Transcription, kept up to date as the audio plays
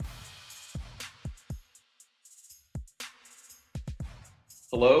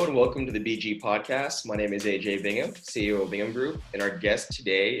Hello and welcome to the BG Podcast. My name is AJ Bingham, CEO of Bingham Group, and our guest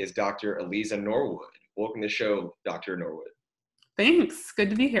today is Dr. Aliza Norwood. Welcome to the show, Dr. Norwood. Thanks. Good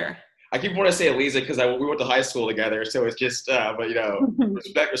to be here. I keep wanting to say Aliza because we went to high school together, so it's just,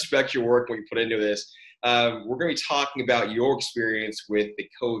 respect your work when you put into this. We're going to be talking about your experience with the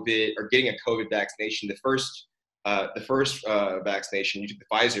COVID or getting a COVID vaccination. The first vaccination, you took the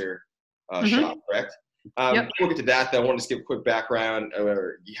Pfizer shot, correct? Yep. Before we get to that, though, I want to just give a quick background,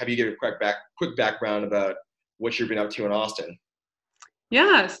 or have you give a quick background about what you've been up to in Austin?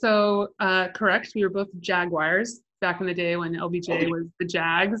 Yeah, so correct. We were both Jaguars back in the day when LBJ was the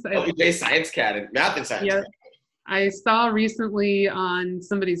Jags. LBJ Science Cat, Math and Science Cat. I saw recently on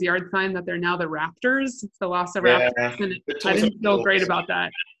somebody's yard sign that they're now the Raptors. It's the Los Raptors, and I didn't feel great about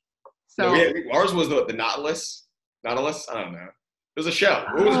that. So ours was the Nautilus. I don't know. It was a show.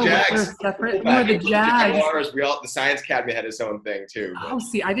 It was Jags. Separate. No, the Jags. Jaguars, the Science Academy had its own thing too. But. Oh,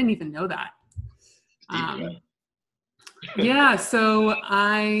 see, I didn't even know that. Yeah, so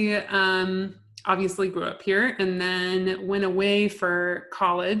I obviously grew up here and then went away for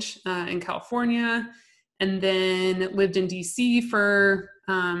college in California, and then lived in DC for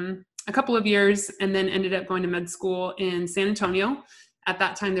a couple of years, and then ended up going to med school in San Antonio. At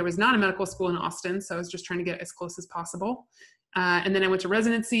that time, there was not a medical school in Austin, so I was just trying to get as close as possible. And then I went to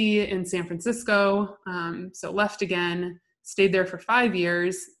residency in San Francisco, so left again, stayed there for 5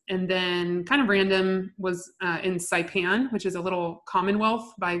 years, and then kind of random was in Saipan, which is a little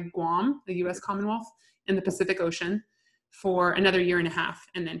commonwealth by Guam, the U.S. Commonwealth, in the Pacific Ocean for another year and a half,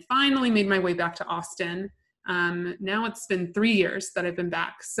 and then finally made my way back to Austin. Now it's been 3 years that I've been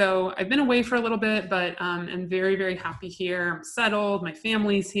back. So I've been away for a little bit, but I'm very, very happy here. I'm settled, my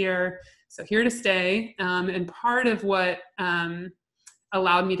family's here. So here to stay, and part of what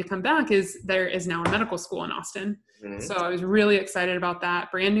allowed me to come back is there is now a medical school in Austin. Mm-hmm. So I was really excited about that.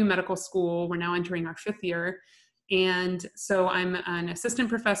 Brand new medical school. We're now entering our 5th year. And so I'm an assistant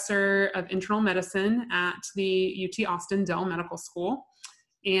professor of internal medicine at the UT Austin Dell Medical School.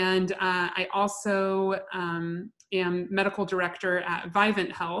 And I also am medical director at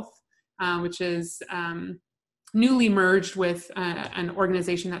Vivint Health, which is newly merged with an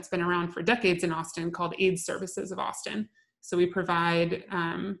organization that's been around for decades in Austin called AIDS Services of Austin. So we provide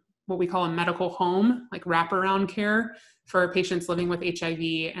what we call a medical home, like wraparound care for patients living with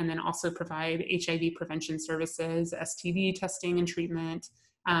HIV, and then also provide HIV prevention services, STD testing and treatment,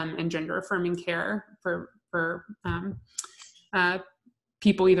 and gender affirming care for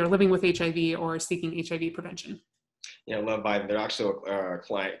people either living with HIV or seeking HIV prevention. Yeah, I love Vivint. They're actually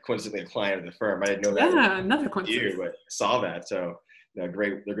coincidentally a client of the firm. I didn't know that. Yeah, another coincidence. But saw that. So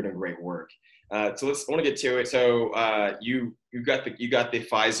great. They're doing great work. I want to get to it. So you got the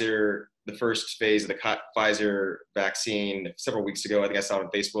Pfizer, the first phase of the Pfizer vaccine several weeks ago. I think I saw it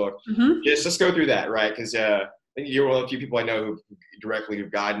on Facebook. Mm-hmm. Just let's go through that, right? Because I think you're one of the few people I know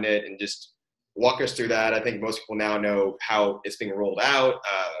who've gotten it, and just walk us through that. I think most people now know how it's being rolled out.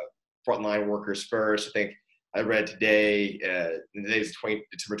 Frontline workers first. I think I read today, today's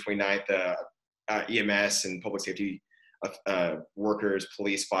December 29th, EMS and public safety workers,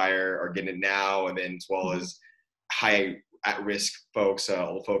 police, fire are getting it now, and then as well as high at-risk folks,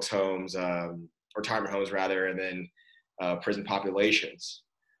 old folks' homes, retirement homes rather, and then prison populations.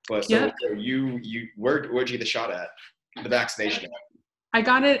 But so you where'd you get the shot at, the vaccination at? I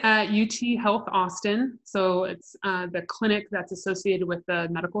got it at UT Health Austin. So it's the clinic that's associated with the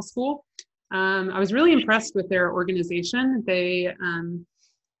medical school. I was really impressed with their organization. They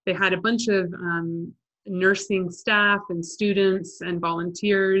had a bunch of nursing staff and students and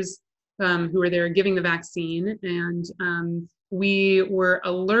volunteers who were there giving the vaccine. And we were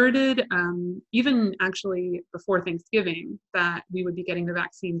alerted, even actually before Thanksgiving, that we would be getting the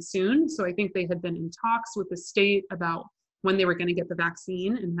vaccine soon. So I think they had been in talks with the state about when they were going to get the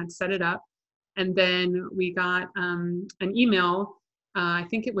vaccine and had set it up. And then we got an email, I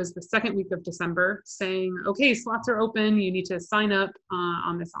think it was the 2nd week of December, saying, okay, slots are open. You need to sign up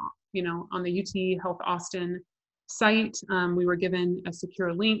on this, on the UT Health Austin site. We were given a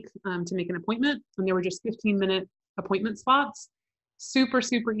secure link to make an appointment, and there were just 15-minute appointment slots. Super,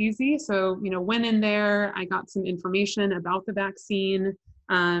 super easy. So, went in there, I got some information about the vaccine.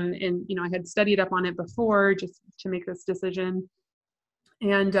 And, I had studied up on it before just to make this decision.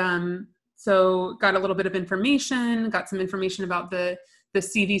 And so got a little bit of information, got some information about the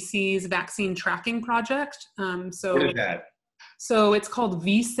CDC's vaccine tracking project. What is that? So it's called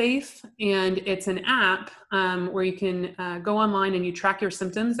vSafe, and it's an app where you can go online and you track your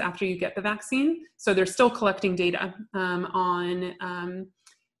symptoms after you get the vaccine. So they're still collecting data on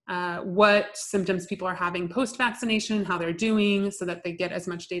what symptoms people are having post-vaccination, how they're doing, so that they get as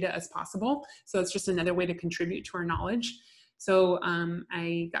much data as possible. So it's just another way to contribute to our knowledge. So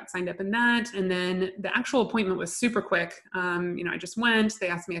I got signed up in that. And then the actual appointment was super quick. I just went, they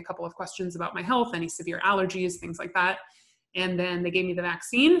asked me a couple of questions about my health, any severe allergies, things like that. And then they gave me the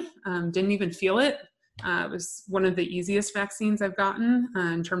vaccine, didn't even feel it. It was one of the easiest vaccines I've gotten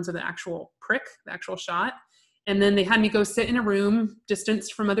in terms of the actual prick, the actual shot. And then they had me go sit in a room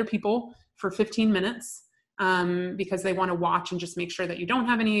distanced from other people for 15 minutes. Because they want to watch and just make sure that you don't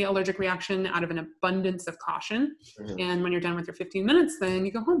have any allergic reaction out of an abundance of caution. Mm-hmm. And when you're done with your 15 minutes, then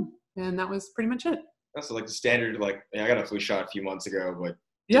you go home. And that was pretty much it. That's like the standard, I got a flu shot a few months ago, but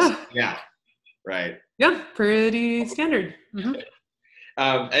yeah. Right. Yeah, pretty standard. Mm-hmm.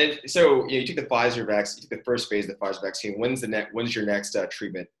 And so you took the Pfizer vaccine, you took the first phase of the Pfizer vaccine. When's your next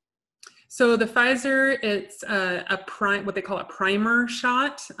treatment? So the Pfizer, it's what they call a primer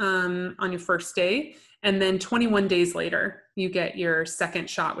shot on your first day. And then 21 days later, you get your second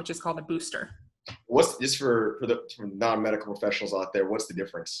shot, which is called a booster. What's just for non-medical professionals out there, what's the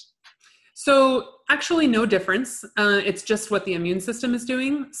difference? So actually no difference. It's just what the immune system is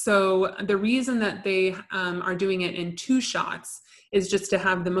doing. So the reason that they are doing it in 2 shots is just to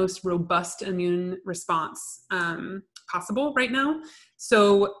have the most robust immune response possible right now.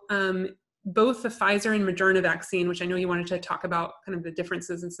 So both the Pfizer and Moderna vaccine, which I know you wanted to talk about kind of the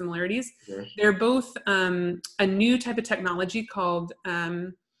differences and similarities, sure. They're both a new type of technology called,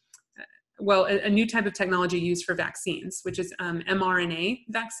 a new type of technology used for vaccines, which is mRNA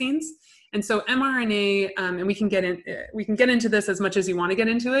vaccines. And so mRNA, and we can get into this as much as you want to get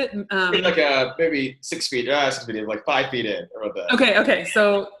into it. Maybe 6 feet, 5 feet in. Or Okay.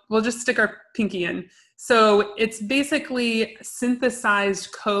 So we'll just stick our pinky in. So it's basically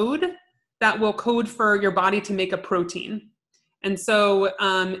synthesized code that will code for your body to make a protein. And so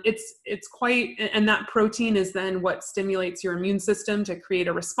it's quite, and that protein is then what stimulates your immune system to create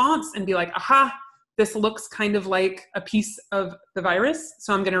a response and be like, aha, this looks kind of like a piece of the virus.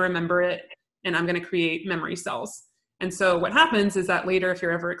 So I'm going to remember it and I'm going to create memory cells. And so what happens is that later, if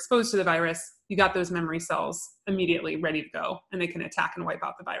you're ever exposed to the virus, you got those memory cells immediately ready to go and they can attack and wipe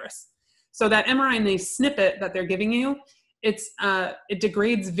out the virus. So that mRNA snippet that they're giving you, it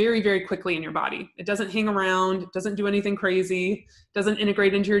degrades very, very quickly in your body. It doesn't hang around, it doesn't do anything crazy, doesn't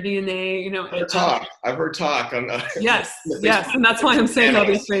integrate into your DNA. I've heard talk. Yes, and that's why I'm saying all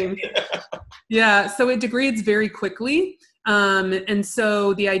these things. Yeah, so it degrades very quickly. And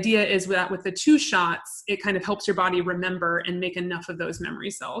so the idea is that with the 2 shots, it kind of helps your body remember and make enough of those memory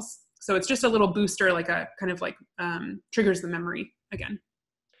cells. So it's just a little booster, like a kind of triggers the memory again.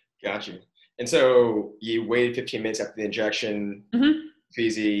 Gotcha. And so you waited 15 minutes after the injection,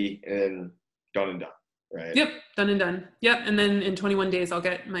 easy, and done, right? Yep, done and done. Yep, and then in 21 days, I'll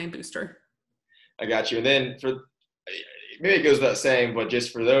get my booster. I got you. And then maybe it goes without saying, but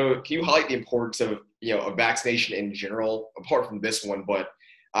just for those, can you highlight the importance of, a vaccination in general, apart from this one? But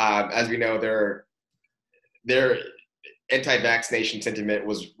as we know, their anti-vaccination sentiment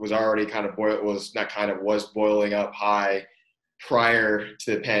was already was boiling up high prior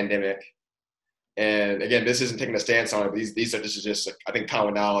to the pandemic. And again, this isn't taking a stance on it. These are just I think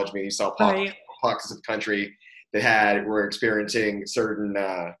common knowledge. I mean, you saw pockets of the country that were experiencing certain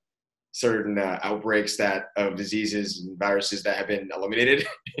outbreaks of diseases and viruses that have been eliminated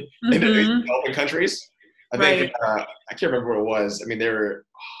in the developing countries. I think I can't remember what it was. I mean, there were.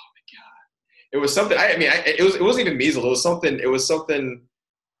 Oh my god! It was something. It wasn't even measles. It was something.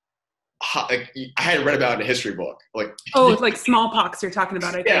 I hadn't read about in a history book. Like smallpox you're talking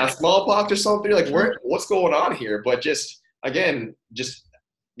about, I think. Yeah, smallpox or something. What's going on here? But just the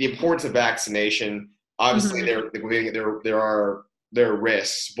importance of vaccination. Obviously, there are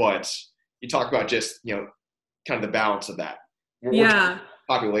risks, but you talk about just kind of the balance of that. We're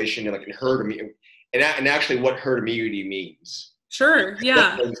population and herd immunity, and actually what herd immunity means. Sure.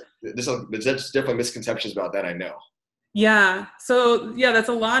 Yeah. There's definitely misconceptions about that. I know. Yeah. So that's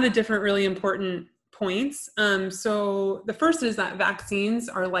a lot of different really important points. So the first is that vaccines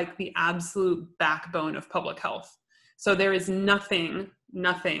are like the absolute backbone of public health. So there is nothing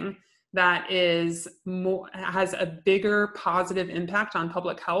that has a bigger positive impact on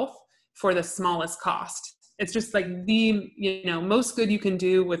public health for the smallest cost. It's just like the most good you can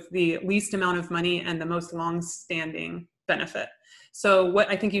do with the least amount of money and the most long-standing benefit. So what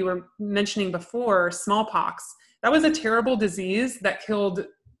I think you were mentioning before, smallpox, that was a terrible disease that killed,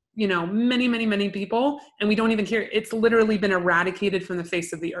 many, many, many people. And we don't even hear, it's literally been eradicated from the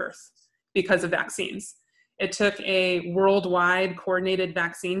face of the earth because of vaccines. It took a worldwide coordinated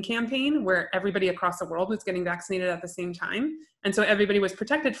vaccine campaign where everybody across the world was getting vaccinated at the same time. And so everybody was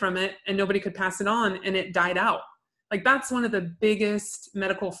protected from it and nobody could pass it on, and it died out. Like, that's one of the biggest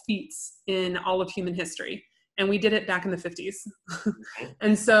medical feats in all of human history. And we did it back in the 50s.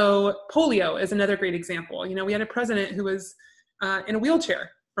 And so polio is another great example. You know, we had a president who was in a wheelchair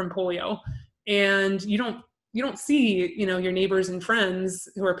from polio, and you don't see, you know, your neighbors and friends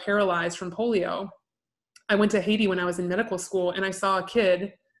who are paralyzed from polio. I went to Haiti when I was in medical school, and I saw a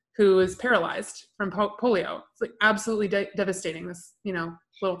kid who was paralyzed from polio. It's like absolutely devastating, this, you know,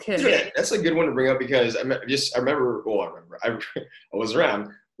 little kid. Yeah, that's a good one to bring up, because I was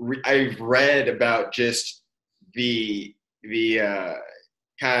around. I've read about just the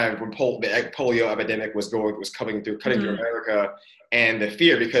kind of when the polio epidemic was cutting through America, and the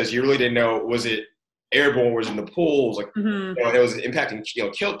fear, because you really didn't know, was it airborne, was in the pools, like, you know, it was impacting, you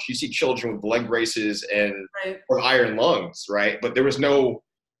know, you see children with leg braces and or iron lungs, right? But there was no,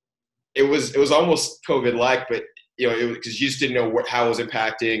 it was almost COVID-like, but, you know, because you just didn't know how it was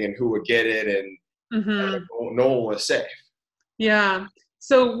impacting and who would get it, and no one was safe. Yeah.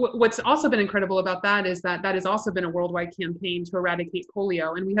 So what's also been incredible about that is that has also been a worldwide campaign to eradicate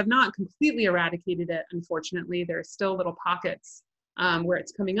polio. And we have not completely eradicated it, unfortunately. There are still little pockets where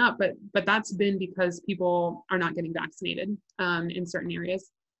it's coming up, but that's been because people are not getting vaccinated in certain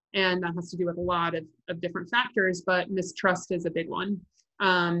areas. And that has to do with a lot of different factors, but mistrust is a big one.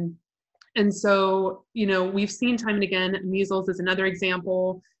 And so, you know, we've seen time and again, measles is another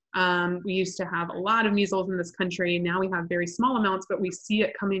example. We used to have a lot of measles in this country. Now we have very small amounts, but we see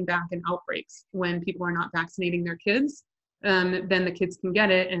it coming back in outbreaks when people are not vaccinating their kids. Then the kids can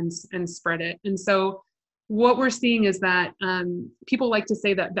get it and spread it. And so what we're seeing is that people like to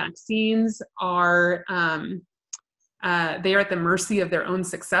say that vaccines are, they are at the mercy of their own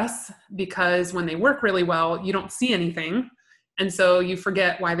success, because when they work really well, you don't see anything. And so you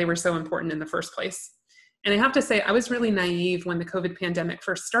forget why they were so important in the first place. And I have to say, I was really naive when the COVID pandemic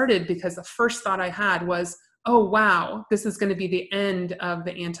first started, because the first thought I had was, oh, wow, this is going to be the end of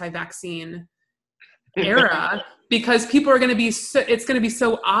the anti-vaccine era, because people are going to be, it's going to be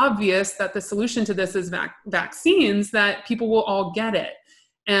so obvious that the solution to this is vaccines, that people will all get it.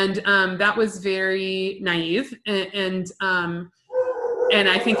 And that was very naive. And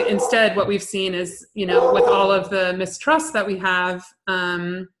I think instead what we've seen is, you know, with all of the mistrust that we have,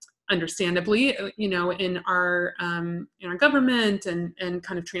 understandably, you know, in our government and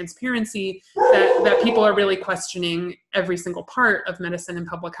kind of transparency, that people are really questioning every single part of medicine and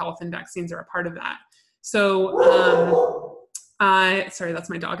public health, and vaccines are a part of that. So, sorry, that's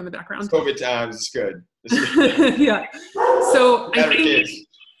my dog in the background. It's COVID times, it's good. Yeah. So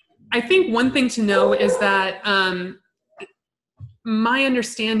I think one thing to know is that my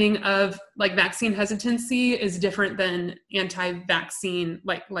understanding of like vaccine hesitancy is different than anti-vaccine,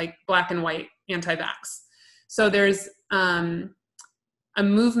 like black and white anti-vax. So there's a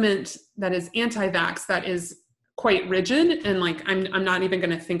movement that is anti-vax that is quite rigid, and like I'm not even going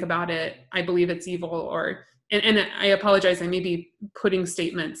to think about it. I believe it's evil, or and I apologize, I may be putting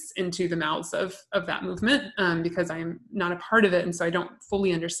statements into the mouths of that movement because I'm not a part of it, and so I don't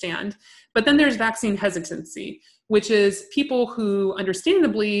fully understand. But then there's vaccine hesitancy, which is people who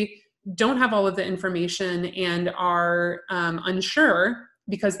understandably don't have all of the information and are unsure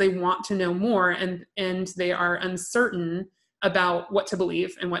because they want to know more, and they are uncertain about what to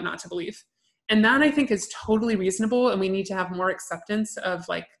believe and what not to believe. And that, I think, is totally reasonable, and we need to have more acceptance of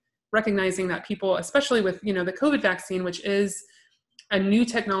like recognizing that people, especially with, you know, the COVID vaccine, which is a new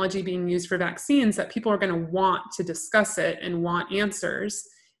technology being used for vaccines, that people are going to want to discuss it and want answers.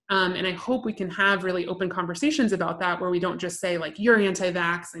 And I hope we can have really open conversations about that, where we don't just say like, you're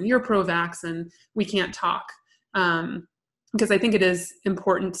anti-vax and you're pro-vax and we can't talk. Because I think it is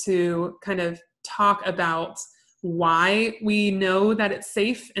important to kind of talk about why we know that it's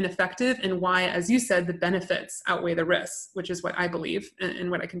safe and effective, and why, as you said, the benefits outweigh the risks, which is what I believe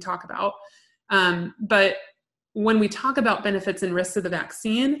and what I can talk about. But when we talk about benefits and risks of the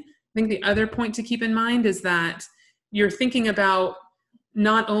vaccine, I think the other point to keep in mind is that you're thinking about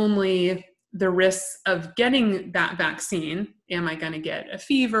not only the risks of getting that vaccine, am I going to get a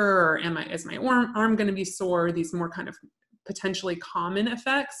fever, or is my arm going to be sore, these more kind of potentially common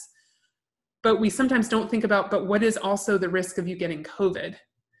effects. But we sometimes don't think about, but what is also the risk of you getting COVID?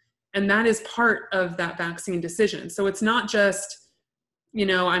 And that is part of that vaccine decision. So it's not just, you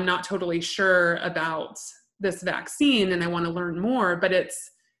know, I'm not totally sure about this vaccine and I want to learn more, but it's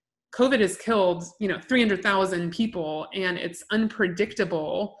COVID has killed, you know, 300,000 people, and it's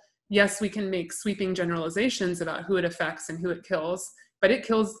unpredictable. Yes, we can make sweeping generalizations about who it affects and who it kills, but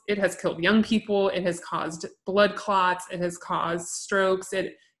it has killed young people. It has caused blood clots. It has caused strokes.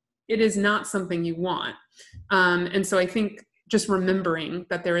 It is not something you want. And so I think just remembering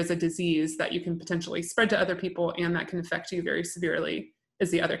that there is a disease that you can potentially spread to other people and that can affect you very severely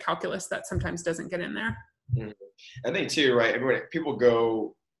is the other calculus that sometimes doesn't get in there. Mm-hmm. I think too, right? Everyone, people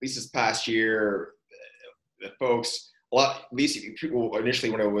go, at least this past year, the folks, at least people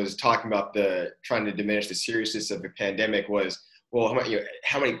initially when I was talking about trying to diminish the seriousness of the pandemic was, well,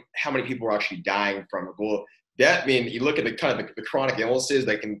 how many people are actually dying from it? Well, that, I mean, you look at the kind of the chronic illnesses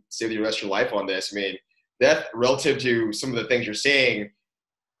that can save you the rest of your life on this. I mean, that relative to some of the things you're saying,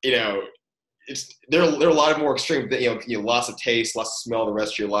 there are a lot of more extreme, lots of taste, lots of smell the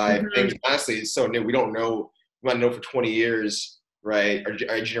rest of your life. Mm-hmm. Things, honestly, it's so new. We don't know. We might know for 20 years, right?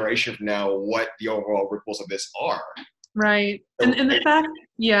 Our generation from now, what the overall ripples of this are. Right. And the fact,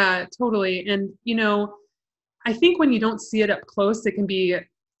 yeah, totally. And, I think when you don't see it up close, it can be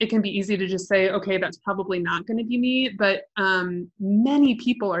easy to just say, okay, that's probably not going to be me. But many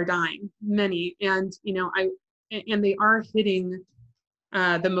people are dying, many. And, and they are hitting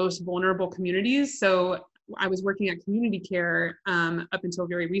the most vulnerable communities. So I was working at community care up until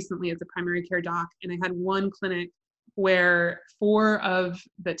very recently as a primary care doc. And I had one clinic where 4 of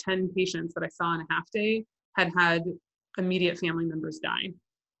the 10 patients that I saw in a half day had immediate family members die.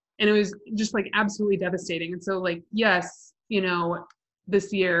 And it was just like absolutely devastating. And so like, yes,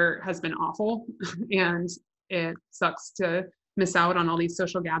 this year has been awful and it sucks to miss out on all these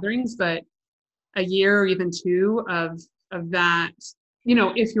social gatherings, but a year or even 2 of that,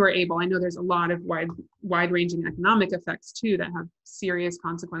 if you're able, I know there's a lot of wide ranging economic effects too that have serious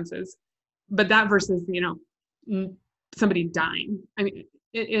consequences, but that versus, somebody dying, I mean,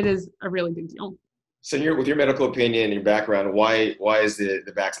 it is a really big deal. So with your medical opinion and your background, why is the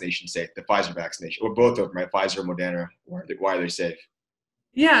vaccination safe, the Pfizer vaccination, or both of them, right? Pfizer and Moderna, why are they safe?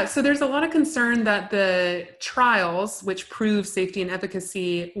 Yeah, so there's a lot of concern that the trials, which prove safety and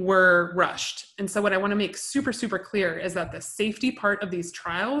efficacy, were rushed. And so what I want to make super, super clear is that the safety part of these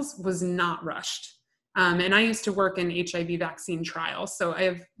trials was not rushed. And I used to work in HIV vaccine trials. So I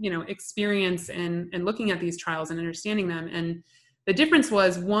have, experience in looking at these trials and understanding them. And the difference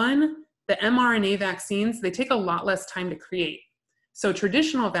was, one, the mRNA vaccines, they take a lot less time to create. So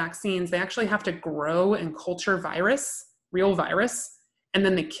traditional vaccines, they actually have to grow and culture real virus, and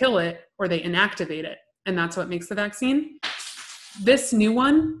then they kill it or they inactivate it. And that's what makes the vaccine. This new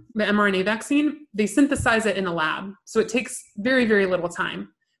one, the mRNA vaccine, they synthesize it in a lab. So it takes very, very little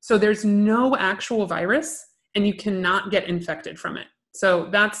time. So there's no actual virus and you cannot get infected from it. So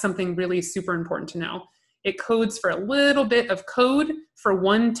that's something really super important to know. It codes for a little bit of code for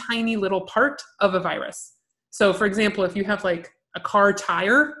one tiny little part of a virus. So for example, if you have like a car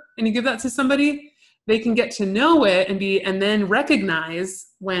tire and you give that to somebody, they can get to know it and then recognize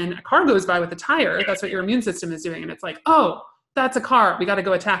when a car goes by with a tire. That's what your immune system is doing. And it's like, oh, that's a car. We got to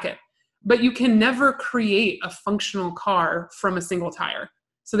go attack it. But you can never create a functional car from a single tire.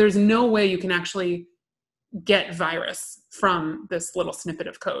 So there's no way you can actually get virus from this little snippet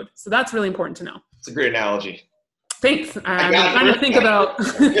of code. So that's really important to know. It's a great analogy. Thanks. I'm trying to think about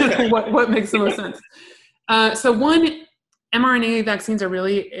what makes the most sense. So one, mRNA vaccines are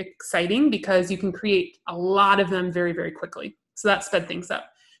really exciting because you can create a lot of them very, very quickly. So that sped things up.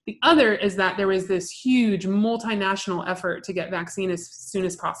 The other is that there was this huge multinational effort to get vaccine as soon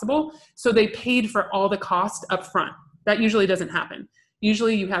as possible. So they paid for all the cost up front. That usually doesn't happen.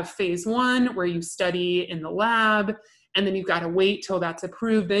 Usually you have phase 1 where you study in the lab, and then you've got to wait till that's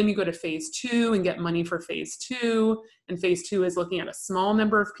approved. Then you go to phase 2 and get money for phase 2. And phase 2 is looking at a small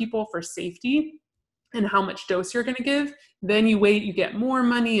number of people for safety and how much dose you're going to give. Then you wait, you get more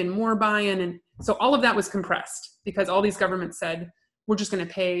money and more buy-in. And so all of that was compressed because all these governments said, we're just going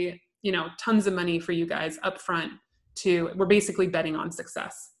to pay, tons of money for you guys up front we're basically betting on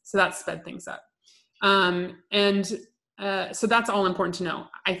success. So that sped things up. So that's all important to know.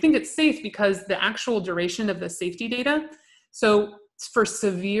 I think it's safe because the actual duration of the safety data. So for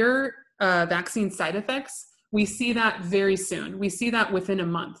severe vaccine side effects, we see that very soon. We see that within a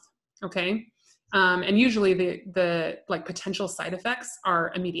month. Okay. And usually the potential side effects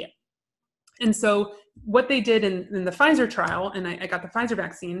are immediate. And so what they did in the Pfizer trial, and I got the Pfizer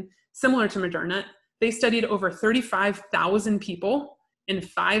vaccine, similar to Moderna, they studied over 35,000 people in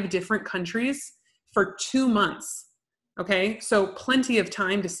 5 different countries for 2 months. Okay, so plenty of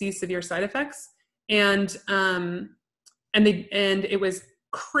time to see severe side effects, and it was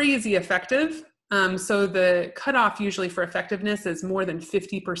crazy effective. So the cutoff usually for effectiveness is more than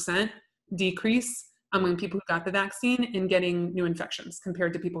 50% decrease among people who got the vaccine in getting new infections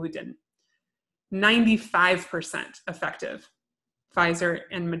compared to people who didn't. 95% effective. Pfizer,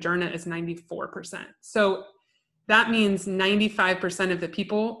 and Moderna is 94%. So that means 95% of the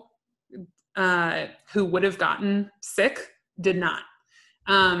people who would have gotten sick did not.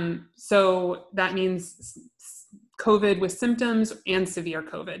 So that means COVID with symptoms and severe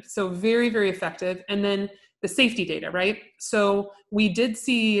COVID. So very, very effective. And then the safety data, right? So we did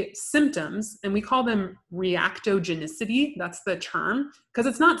see symptoms, and we call them reactogenicity. That's the term, because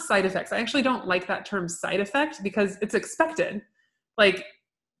it's not side effects. I actually don't like that term side effect because it's expected. Like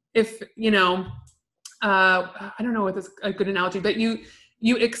if, I don't know what is a good analogy, but you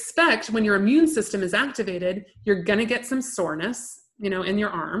expect when your immune system is activated, you're going to get some soreness, in your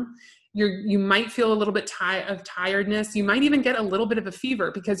arm. You might feel a little bit of tiredness. You might even get a little bit of a fever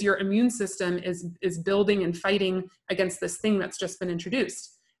because your immune system is building and fighting against this thing that's just been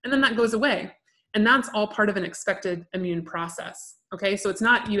introduced. And then that goes away. And that's all part of an expected immune process. Okay, so it's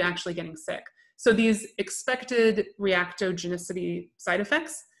not you actually getting sick. So these expected reactogenicity side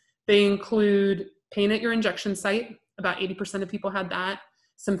effects, they include pain at your injection site. About 80% of people had that.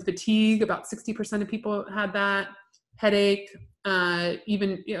 Some fatigue, about 60% of people had that. Headache,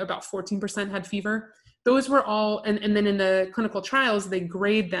 even about 14% had fever. Those were all, and then in the clinical trials, they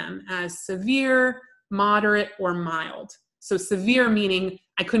grade them as severe, moderate, or mild. So severe meaning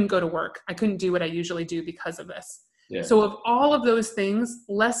I couldn't go to work. I couldn't do what I usually do because of this. Yeah. So of all of those things,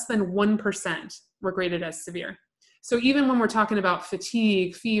 less than 1% were graded as severe. So even when we're talking about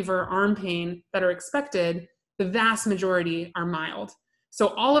fatigue, fever, arm pain that are expected, the vast majority are mild.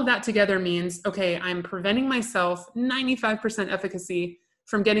 So all of that together means, okay, I'm preventing myself 95% efficacy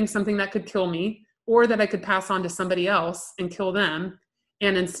from getting something that could kill me or that I could pass on to somebody else and kill them.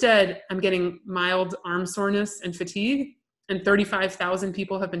 And instead, I'm getting mild arm soreness and fatigue, and 35,000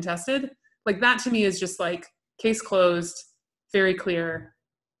 people have been tested. Like that to me is just like case closed, very clear,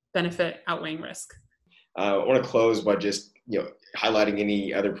 benefit outweighing risk. I want to close by just highlighting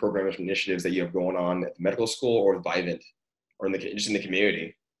any other programs or initiatives that you have going on at the medical school or with Vivint, or just in the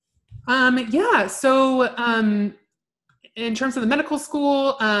community. Yeah. So in terms of the medical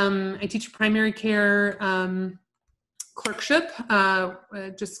school, I teach primary care clerkship,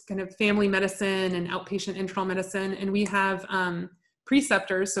 just kind of family medicine and outpatient internal medicine. And we have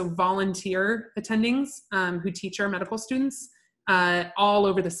preceptors, so volunteer attendings who teach our medical students all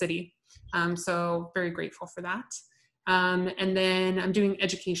over the city. So very grateful for that. And then I'm doing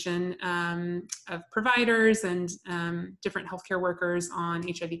education of providers and different healthcare workers on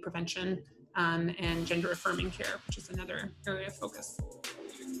HIV prevention and gender affirming care, which is another area of focus.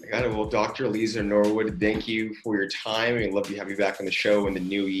 I got it. Well, Dr. Aliza Norwood, thank you for your time. We'd love to have you back on the show in the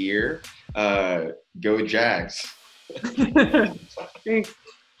new year. Go Jags. Thanks.